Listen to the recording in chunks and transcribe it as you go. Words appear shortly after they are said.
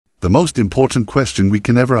The most important question we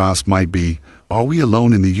can ever ask might be, are we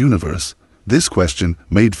alone in the universe? This question,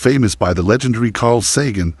 made famous by the legendary Carl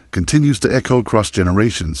Sagan, continues to echo across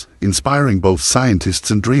generations, inspiring both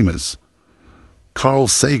scientists and dreamers. Carl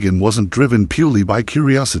Sagan wasn't driven purely by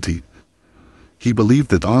curiosity. He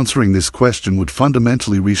believed that answering this question would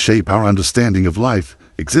fundamentally reshape our understanding of life,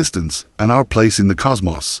 existence, and our place in the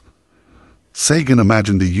cosmos. Sagan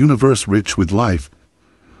imagined a universe rich with life.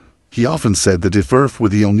 He often said that if Earth were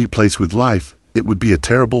the only place with life, it would be a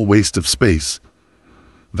terrible waste of space.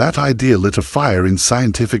 That idea lit a fire in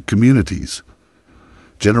scientific communities.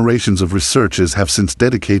 Generations of researchers have since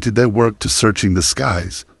dedicated their work to searching the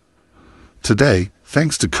skies. Today,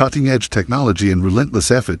 thanks to cutting-edge technology and relentless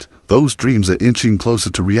effort, those dreams are inching closer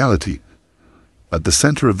to reality. At the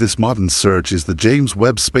center of this modern search is the James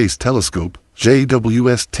Webb Space Telescope,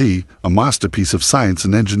 JWST, a masterpiece of science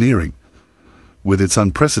and engineering. With its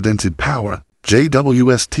unprecedented power,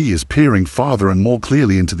 JWST is peering farther and more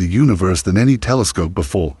clearly into the universe than any telescope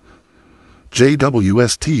before.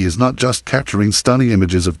 JWST is not just capturing stunning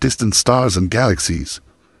images of distant stars and galaxies.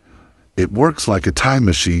 It works like a time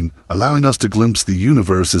machine, allowing us to glimpse the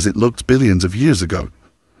universe as it looked billions of years ago.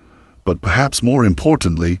 But perhaps more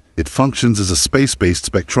importantly, it functions as a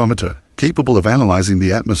space-based spectrometer, capable of analyzing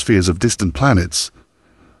the atmospheres of distant planets.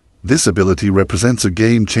 This ability represents a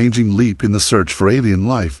game-changing leap in the search for alien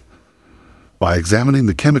life. By examining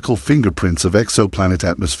the chemical fingerprints of exoplanet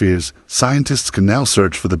atmospheres, scientists can now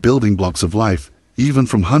search for the building blocks of life, even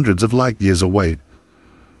from hundreds of light-years away.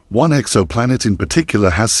 One exoplanet in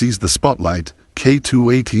particular has seized the spotlight,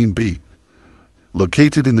 K2-12B.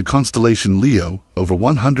 Located in the constellation Leo, over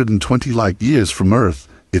 120 light-years from Earth,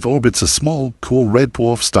 it orbits a small, cool red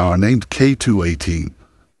dwarf star named K2-18.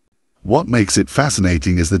 What makes it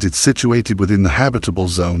fascinating is that it's situated within the habitable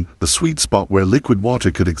zone, the sweet spot where liquid water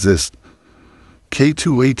could exist.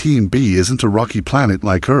 K2-18b isn't a rocky planet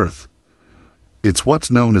like Earth. It's what's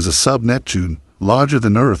known as a sub-Neptune, larger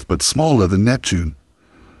than Earth but smaller than Neptune.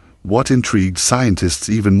 What intrigued scientists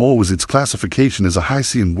even more was its classification as a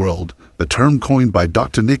Hycean world, a term coined by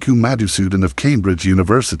Dr. Niku Madhusudan of Cambridge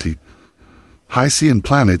University. Hycean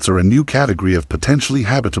planets are a new category of potentially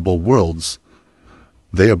habitable worlds.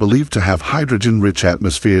 They are believed to have hydrogen-rich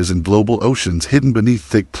atmospheres and global oceans hidden beneath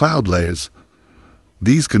thick cloud layers.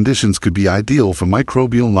 These conditions could be ideal for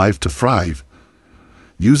microbial life to thrive.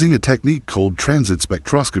 Using a technique called transit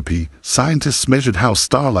spectroscopy, scientists measured how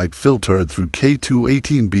starlight filtered through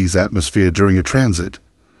K2-18b's atmosphere during a transit.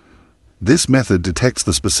 This method detects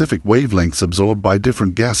the specific wavelengths absorbed by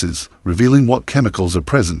different gases, revealing what chemicals are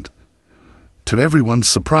present. To everyone's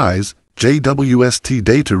surprise, JWST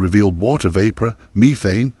data revealed water vapor,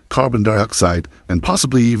 methane, carbon dioxide, and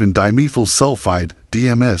possibly even dimethyl sulfide,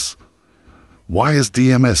 DMS. Why is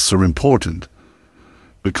DMS so important?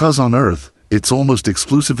 Because on Earth, it's almost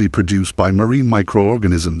exclusively produced by marine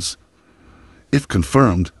microorganisms. If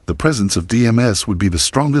confirmed, the presence of DMS would be the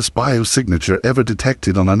strongest biosignature ever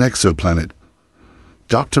detected on an exoplanet.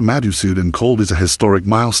 Dr. Madhusudan called it a historic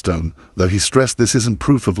milestone, though he stressed this isn't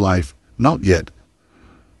proof of life, not yet.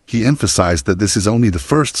 He emphasized that this is only the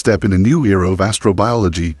first step in a new era of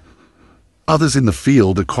astrobiology. Others in the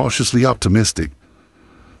field are cautiously optimistic.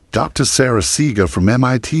 Dr. Sarah Seeger from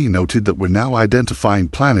MIT noted that we're now identifying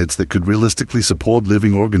planets that could realistically support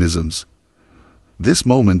living organisms. This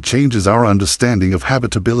moment changes our understanding of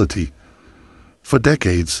habitability. For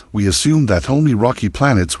decades, we assumed that only rocky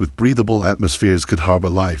planets with breathable atmospheres could harbor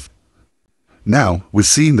life. Now, we're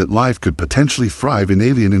seeing that life could potentially thrive in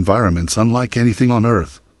alien environments unlike anything on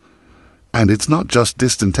Earth. And it's not just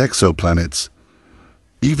distant exoplanets.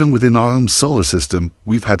 Even within our own solar system,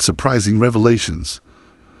 we've had surprising revelations.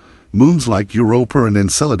 Moons like Europa and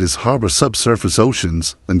Enceladus harbor subsurface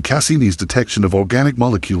oceans, and Cassini's detection of organic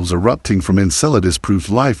molecules erupting from Enceladus proves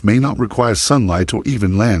life may not require sunlight or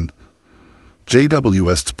even land.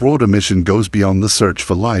 JWST's broader mission goes beyond the search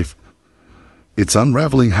for life. It's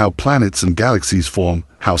unraveling how planets and galaxies form,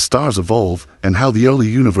 how stars evolve, and how the early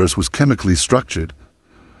universe was chemically structured.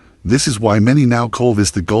 This is why many now call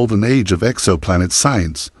this the golden age of exoplanet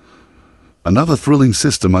science. Another thrilling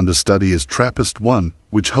system under study is TRAPPIST-1,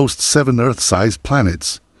 which hosts 7 Earth-sized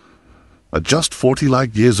planets. At just 40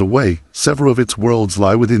 light-years away, several of its worlds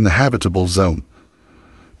lie within the habitable zone.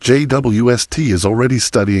 JWST is already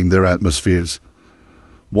studying their atmospheres.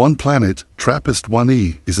 One planet,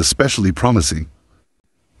 TRAPPIST-1e, is especially promising.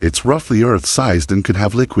 It's roughly Earth-sized and could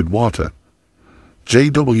have liquid water.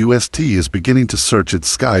 JWST is beginning to search its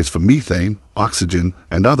skies for methane, oxygen,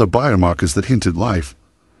 and other biomarkers that hint at life.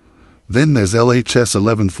 Then there's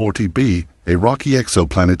LHS-1140b, a rocky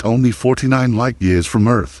exoplanet only 49 light-years from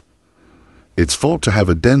Earth. It's thought to have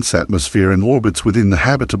a dense atmosphere and orbits within the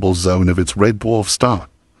habitable zone of its red dwarf star.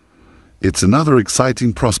 It's another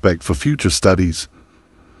exciting prospect for future studies.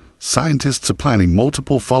 Scientists are planning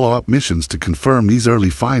multiple follow-up missions to confirm these early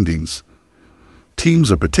findings.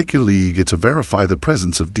 Teams are particularly eager to verify the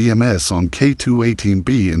presence of DMS on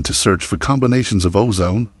K2-18b and to search for combinations of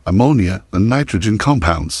ozone, ammonia, and nitrogen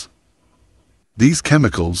compounds. These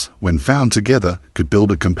chemicals, when found together, could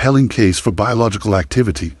build a compelling case for biological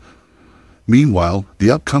activity. Meanwhile,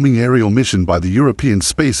 the upcoming aerial mission by the European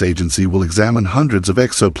Space Agency will examine hundreds of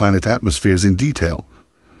exoplanet atmospheres in detail.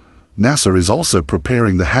 NASA is also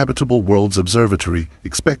preparing the Habitable Worlds Observatory,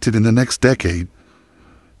 expected in the next decade.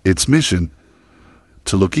 Its mission: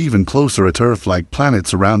 to look even closer at Earth-like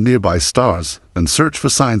planets around nearby stars and search for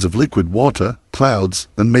signs of liquid water, clouds,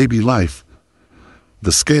 and maybe life.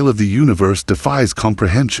 The scale of the universe defies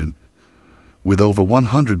comprehension. With over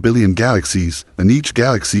 100 billion galaxies, and each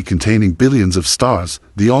galaxy containing billions of stars,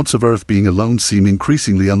 the odds of Earth being alone seem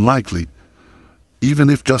increasingly unlikely.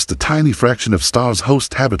 Even if just a tiny fraction of stars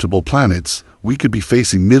host habitable planets, we could be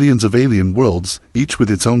facing millions of alien worlds, each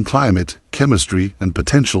with its own climate, chemistry, and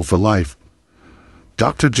potential for life.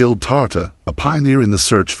 Dr. Jill Tarter, a pioneer in the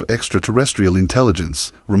search for extraterrestrial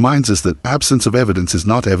intelligence, reminds us that absence of evidence is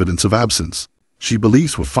not evidence of absence. She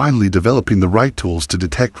believes we're finally developing the right tools to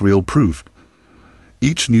detect real proof.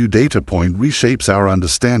 Each new data point reshapes our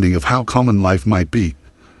understanding of how common life might be.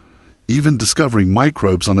 Even discovering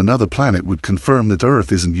microbes on another planet would confirm that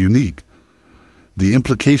Earth isn't unique. The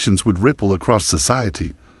implications would ripple across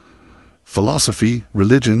society. Philosophy,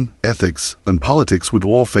 religion, ethics, and politics would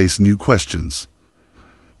all face new questions.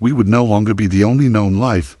 We would no longer be the only known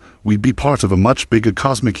life, we'd be part of a much bigger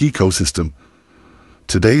cosmic ecosystem.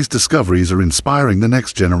 Today's discoveries are inspiring the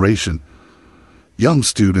next generation. Young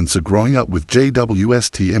students are growing up with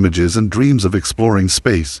JWST images and dreams of exploring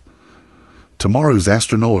space. Tomorrow's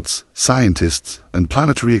astronauts, scientists, and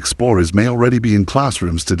planetary explorers may already be in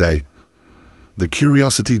classrooms today. The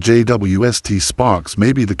Curiosity JWST sparks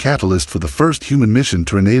may be the catalyst for the first human mission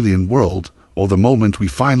to an alien world, or the moment we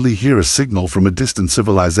finally hear a signal from a distant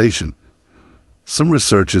civilization. Some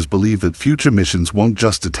researchers believe that future missions won't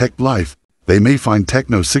just detect life, they may find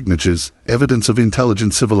techno-signatures, evidence of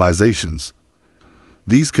intelligent civilizations.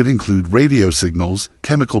 These could include radio signals,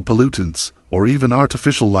 chemical pollutants, or even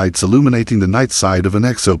artificial lights illuminating the night side of an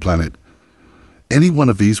exoplanet. Any one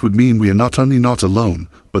of these would mean we are not only not alone,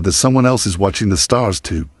 but that someone else is watching the stars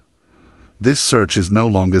too. This search is no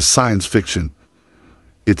longer science fiction.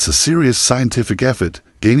 It's a serious scientific effort,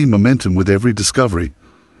 gaining momentum with every discovery.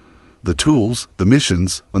 The tools, the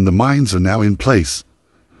missions, and the minds are now in place.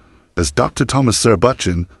 As Dr. Thomas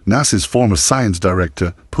Sir-Butchin, NASA's former science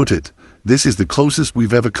director, put it, "This is the closest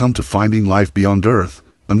we've ever come to finding life beyond Earth,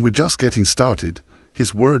 and we're just getting started."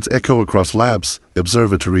 His words echo across labs,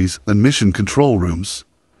 observatories, and mission control rooms.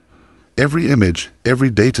 Every image, every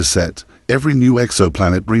data set, every new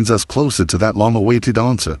exoplanet brings us closer to that long-awaited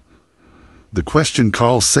answer. The question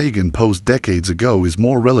Carl Sagan posed decades ago is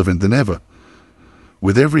more relevant than ever.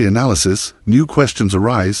 With every analysis, new questions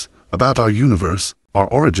arise about our universe, our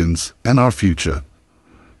origins, and our future.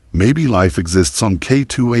 Maybe life exists on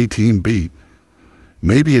K2-18b.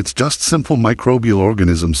 Maybe it's just simple microbial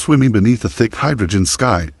organisms swimming beneath a thick hydrogen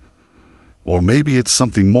sky. Or maybe it's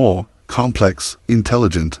something more, complex,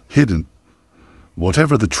 intelligent, hidden.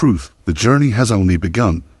 Whatever the truth, the journey has only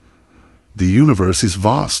begun. The universe is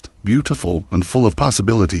vast, beautiful, and full of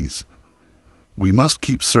possibilities. We must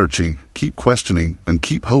keep searching, keep questioning, and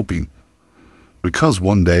keep hoping. Because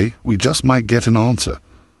one day, we just might get an answer.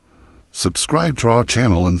 Subscribe to our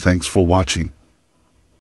channel and thanks for watching.